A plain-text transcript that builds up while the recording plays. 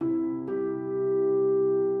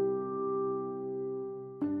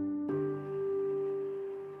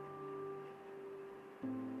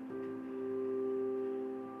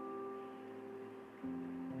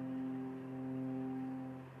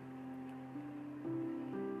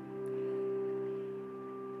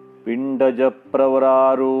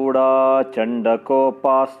ಪಿಂಡಜಪ್ರವರಾರೂಢಾ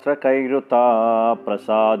ಚಂಡಕೋಪಾಸ್ತ್ರಕೈರುತಾ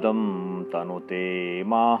ಪ್ರಸಾದಂ ತನುತೆ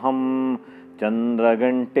ಮಾಹಂ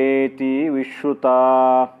ಚಂದ್ರಗಂಟೇತಿ ವಿಶ್ರುತಾ.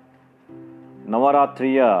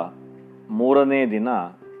 ನವರಾತ್ರಿಯ ಮೂರನೇ ದಿನ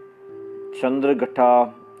ಚಂದ್ರಘಂಟಾ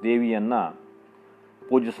ದೇವಿಯನ್ನು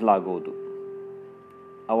ಪೂಜಿಸಲಾಗುವುದು.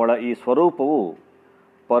 ಅವಳ ಈ ಸ್ವರೂಪವು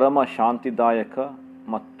ಪರಮ ಶಾಂತಿದಾಯಕ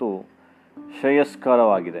ಮತ್ತು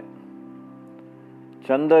ಶ್ರೇಯಸ್ಕರವಾಗಿದೆ.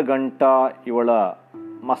 ಚಂದ್ರಘಂಟಾ ಇವಳ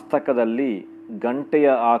ಮಸ್ತಕದಲ್ಲಿ ಗಂಟೆಯ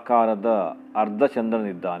ಆಕಾರದ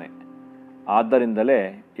ಅರ್ಧಚಂದ್ರನಿದ್ದಾನೆ. ಆದ್ದರಿಂದಲೇ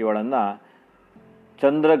ಇವಳನ್ನು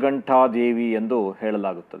ಚಂದ್ರಘಂಟಾದೇವಿ ಎಂದು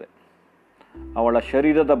ಹೇಳಲಾಗುತ್ತದೆ. ಅವಳ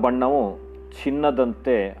ಶರೀರದ ಬಣ್ಣವು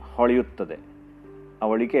ಚಿನ್ನದಂತೆ ಹೊಳೆಯುತ್ತದೆ.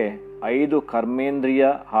 ಅವಳಿಗೆ 5 ಕರ್ಮೇಂದ್ರಿಯ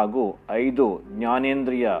ಹಾಗೂ 5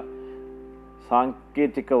 ಜ್ಞಾನೇಂದ್ರಿಯ,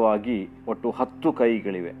 ಸಾಂಕೇತಿಕವಾಗಿ ಒಟ್ಟು 10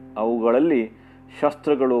 ಕೈಗಳಿವೆ. ಅವುಗಳಲ್ಲಿ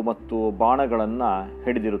ಶಸ್ತ್ರಗಳು ಮತ್ತು ಬಾಣಗಳನ್ನು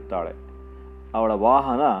ಹಿಡಿದಿರುತ್ತಾಳೆ. ಅವಳ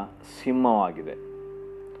ವಾಹನ ಸಿಂಹವಾಗಿದೆ.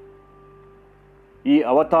 ಈ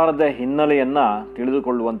ಅವತಾರದ ಹಿನ್ನೆಲೆಯನ್ನು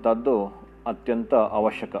ತಿಳಿದುಕೊಳ್ಳುವಂಥದ್ದು ಅತ್ಯಂತ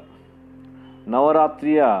ಅವಶ್ಯಕ.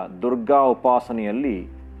 ನವರಾತ್ರಿಯ ದುರ್ಗಾ ಉಪಾಸನೆಯಲ್ಲಿ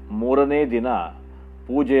ಮೂರನೇ ದಿನ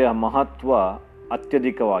ಪೂಜೆಯ ಮಹತ್ವ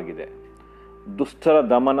ಅತ್ಯಧಿಕವಾಗಿದೆ. ದುಷ್ಟರ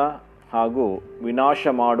ದಮನ ಹಾಗೂ ವಿನಾಶ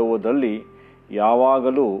ಮಾಡುವುದರಲ್ಲಿ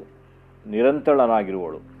ಯಾವಾಗಲೂ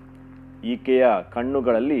ನಿರಂತರರಾಗಿರುವಳು. ಈಕೆಯ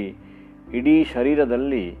ಕಣ್ಣುಗಳಲ್ಲಿ ಇಡೀ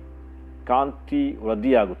ಶರೀರದಲ್ಲಿ ಕಾಂತಿ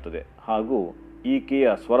ವೃದ್ಧಿಯಾಗುತ್ತದೆ ಹಾಗೂ ಈಕೆಯ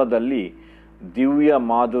ಸ್ವರದಲ್ಲಿ ದಿವ್ಯ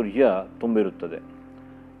ಮಾಧುರ್ಯ ತುಂಬಿರುತ್ತದೆ.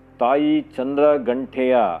 ತಾಯಿ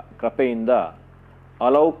ಚಂದ್ರಘಂಟೆಯ ಕೃಪೆಯಿಂದ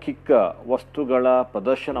ಅಲೌಕಿಕ ವಸ್ತುಗಳ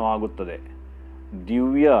ಪ್ರದರ್ಶನವಾಗುತ್ತದೆ.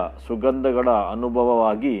 ದಿವ್ಯ ಸುಗಂಧಗಳ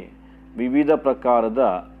ಅನುಭವವಾಗಿ ವಿವಿಧ ಪ್ರಕಾರದ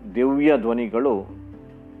ದಿವ್ಯ ಧ್ವನಿಗಳು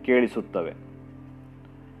ಕೇಳಿಸುತ್ತವೆ.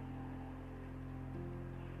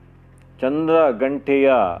 ಚಂದ್ರಘಂಟೆಯ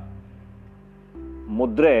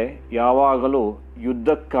ಮುದ್ರೆ ಯಾವಾಗಲೂ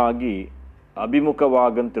ಯುದ್ಧಕ್ಕಾಗಿ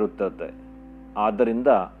ಅಭಿಮುಖವಾಗಂತಿರುತ್ತದೆ. ಆದ್ದರಿಂದ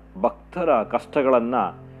ಭಕ್ತರ ಕಷ್ಟಗಳನ್ನು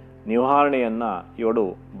ನಿವಾರಣೆಯನ್ನು ಇವಳು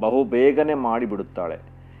ಬಹುಬೇಗನೆ ಮಾಡಿಬಿಡುತ್ತಾಳೆ.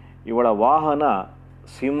 ಇವಳ ವಾಹನ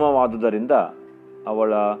ಸಿಂಹವಾದುದರಿಂದ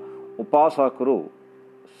ಅವಳ ಉಪಾಸಕರು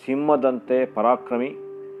ಸಿಂಹದಂತೆ ಪರಾಕ್ರಮಿ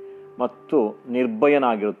ಮತ್ತು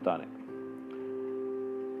ನಿರ್ಭಯನಾಗಿರುತ್ತಾನೆ.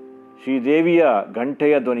 ಶ್ರೀದೇವಿಯ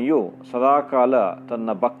ಗಂಟೆಯ ಧ್ವನಿಯು ಸದಾಕಾಲ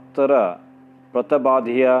ತನ್ನ ಭಕ್ತರ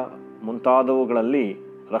ಪ್ರತಬಾಧೆಯ ಮುಂತಾದವುಗಳಲ್ಲಿ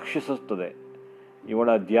ರಕ್ಷಿಸುತ್ತದೆ. ಇವಳ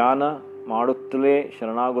ಧ್ಯಾನ ಮಾಡುತ್ತಲೇ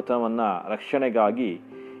ಶರಣಾಗತನವನ್ನು ರಕ್ಷಣೆಗಾಗಿ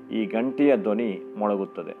ಈ ಗಂಟೆಯ ಧ್ವನಿ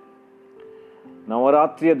ಮೊಳಗುತ್ತದೆ.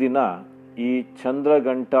 ನವರಾತ್ರಿಯ ದಿನ ಈ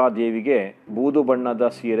ಚಂದ್ರಘಂಟಾ ದೇವಿಗೆ ಬೂದು ಬಣ್ಣದ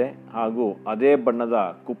ಸೀರೆ ಹಾಗೂ ಅದೇ ಬಣ್ಣದ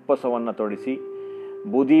ಕುಪ್ಪಸವನ್ನು ತೊಡಿಸಿ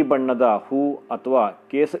ಬೂದಿ ಬಣ್ಣದ ಹೂ ಅಥವಾ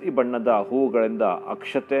ಕೇಸರಿ ಬಣ್ಣದ ಹೂಗಳಿಂದ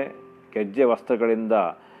ಅಕ್ಷತೆ, ಗೆಜ್ಜೆ ವಸ್ತ್ರಗಳಿಂದ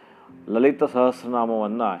ಲಲಿತ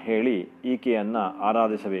ಸಹಸ್ರನಾಮವನ್ನು ಹೇಳಿ ಈಕೆಯನ್ನು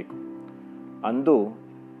ಆರಾಧಿಸಬೇಕು. ಅಂದು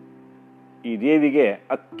ಈ ದೇವಿಗೆ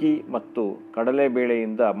ಅಕ್ಕಿ ಮತ್ತು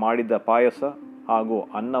ಕಡಲೆಬೇಳೆಯಿಂದ ಮಾಡಿದ ಪಾಯಸ ಹಾಗೂ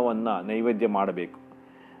ಅನ್ನವನ್ನು ನೈವೇದ್ಯ ಮಾಡಬೇಕು.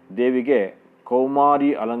 ದೇವಿಗೆ ಕೌಮಾರಿ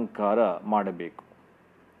ಅಲಂಕಾರ ಮಾಡಬೇಕು.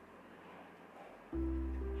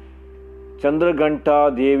 ಚಂದ್ರಘಂಟಾ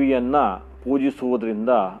ದೇವಿಯನ್ನು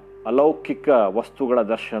ಪೂಜಿಸುವುದರಿಂದ ಅಲೌಕಿಕ ವಸ್ತುಗಳ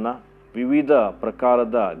ದರ್ಶನ, ವಿವಿಧ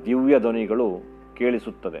ಪ್ರಕಾರದ ದಿವ್ಯ ಧ್ವನಿಗಳು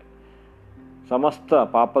ಕೇಳಿಸುತ್ತದೆ. ಸಮಸ್ತ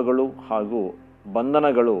ಪಾಪಗಳು ಹಾಗೂ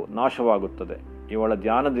ಬಂಧನಗಳು ನಾಶವಾಗುತ್ತದೆ. ಇವಳ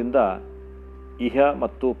ಧ್ಯಾನದಿಂದ ಇಹ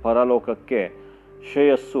ಮತ್ತು ಪರಲೋಕಕ್ಕೆ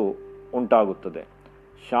ಶ್ರೇಯಸ್ಸು ಉಂಟಾಗುತ್ತದೆ.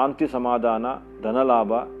 ಶಾಂತಿ, ಸಮಾಧಾನ,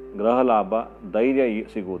 ಧನಲಾಭ, ಗೃಹಲಾಭ, ಧೈರ್ಯ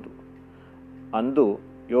ಸಿಗುವುದು. ಅಂದು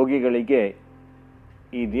ಯೋಗಿಗಳಿಗೆ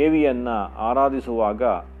ಈ ದೇವಿಯನ್ನು ಆರಾಧಿಸುವಾಗ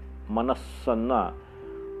ಮನಸ್ಸನ್ನು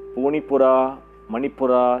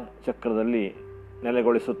ಮಣಿಪುರ ಚಕ್ರದಲ್ಲಿ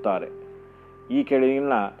ನೆಲೆಗೊಳಿಸುತ್ತಾರೆ. ಈ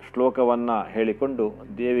ಕೆಳಗಿನ ಶ್ಲೋಕವನ್ನು ಹೇಳಿಕೊಂಡು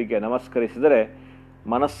ದೇವಿಗೆ ನಮಸ್ಕರಿಸಿದರೆ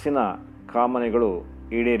ಮನಸ್ಸಿನ ಕಾಮನೆಗಳು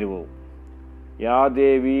ಈಡೇರುವವು. ಯಾ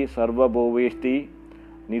ದೇವಿ ಸರ್ವಭೂವೇಸ್ತಿ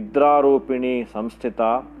ನಿದ್ರಾರೂಪಿಣಿ ಸಂಸ್ಥಿತ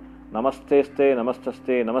ನಮಸ್ತೇಸ್ತೆ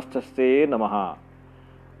ನಮಸ್ತಸ್ತೆ ನಮಸ್ತಸ್ತೆ ನಮಃ.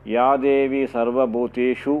 ಯಾ ದೇವಿ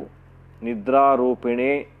ಸರ್ವಭೂತೇಷು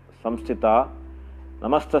ನಿದ್ರಾರೂಪಿಣೇ ಸಂಸ್ಥಿತ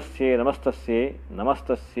ನಮಸ್ತಸ್ಯೆ ನಮಸ್ತಸ್ಯೆ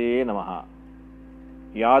ನಮಸ್ತಸ್ಯೆ ನಮಃ.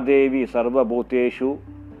 ಯಾ ದೇವಿ ಸರ್ವಭೂತೇಷು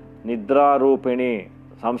ನಿದ್ರಾರೂಪಿಣೇ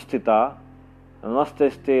ಸಂಸ್ಥಿತ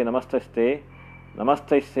ನಮಸ್ತಸ್ತೆ ನಮಸ್ತಸ್ತೆ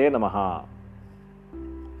ನಮಸ್ತಸ್ಯೆ ನಮಃ.